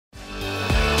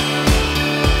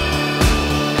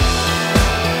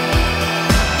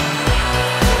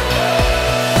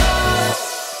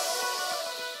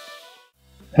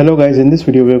Hello guys, in this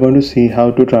video we are going to see how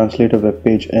to translate a web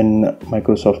page in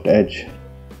Microsoft Edge.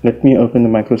 Let me open the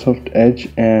Microsoft Edge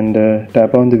and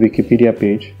tap on the Wikipedia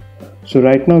page. So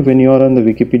right now when you are on the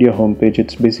Wikipedia homepage,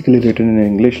 it's basically written in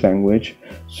English language,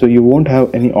 so you won't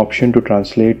have any option to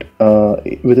translate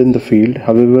within the field.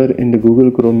 However, in the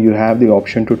Google Chrome you have the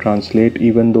option to translate,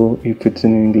 even though if it's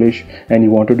in English and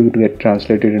you wanted to get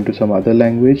translated into some other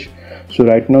language. So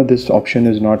right now this option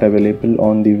is not available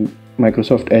on the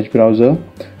Microsoft Edge browser.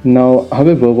 Now,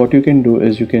 however, what you can do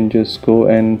is you can just go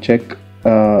and check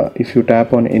if you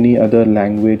tap on any other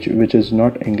language which is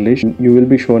not English, you will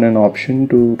be shown an option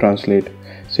to translate.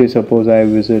 Say suppose I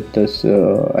visit this,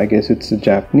 I guess it's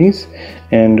Japanese,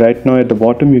 and right now at the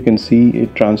bottom you can see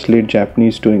it translate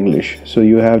Japanese to English. So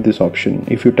you have this option.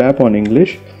 If you tap on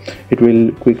English, it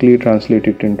will quickly translate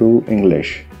it into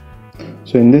English.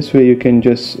 So in this way you can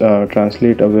just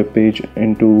translate a web page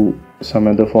into some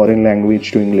other foreign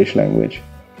language to English language.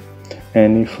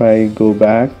 And if I go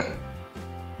back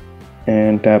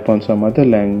and tap on some other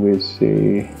language,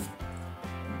 say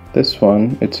this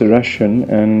one, it's a Russian,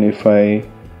 and if I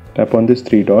tap on these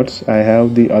three dots, I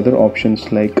have the other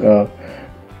options like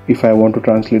if I want to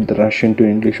translate the Russian to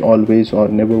English always, or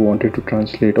never wanted to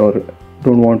translate, or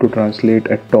don't want to translate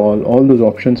at all those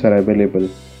options are available.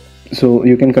 So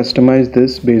you can customize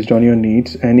this based on your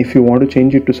needs, and if you want to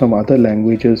change it to some other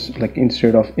languages, like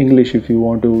instead of English, if you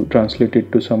want to translate it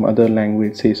to some other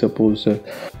language, say suppose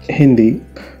Hindi,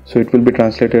 so it will be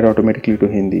translated automatically to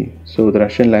Hindi. So the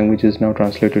Russian language is now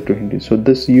translated to Hindi. So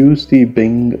this use the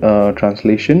Bing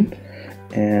translation,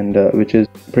 and which is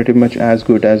pretty much as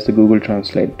good as the Google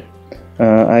Translate.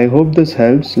 I hope this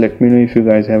helps. Let me know if you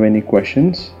guys have any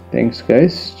questions. Thanks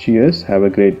guys, cheers, have a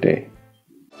great day.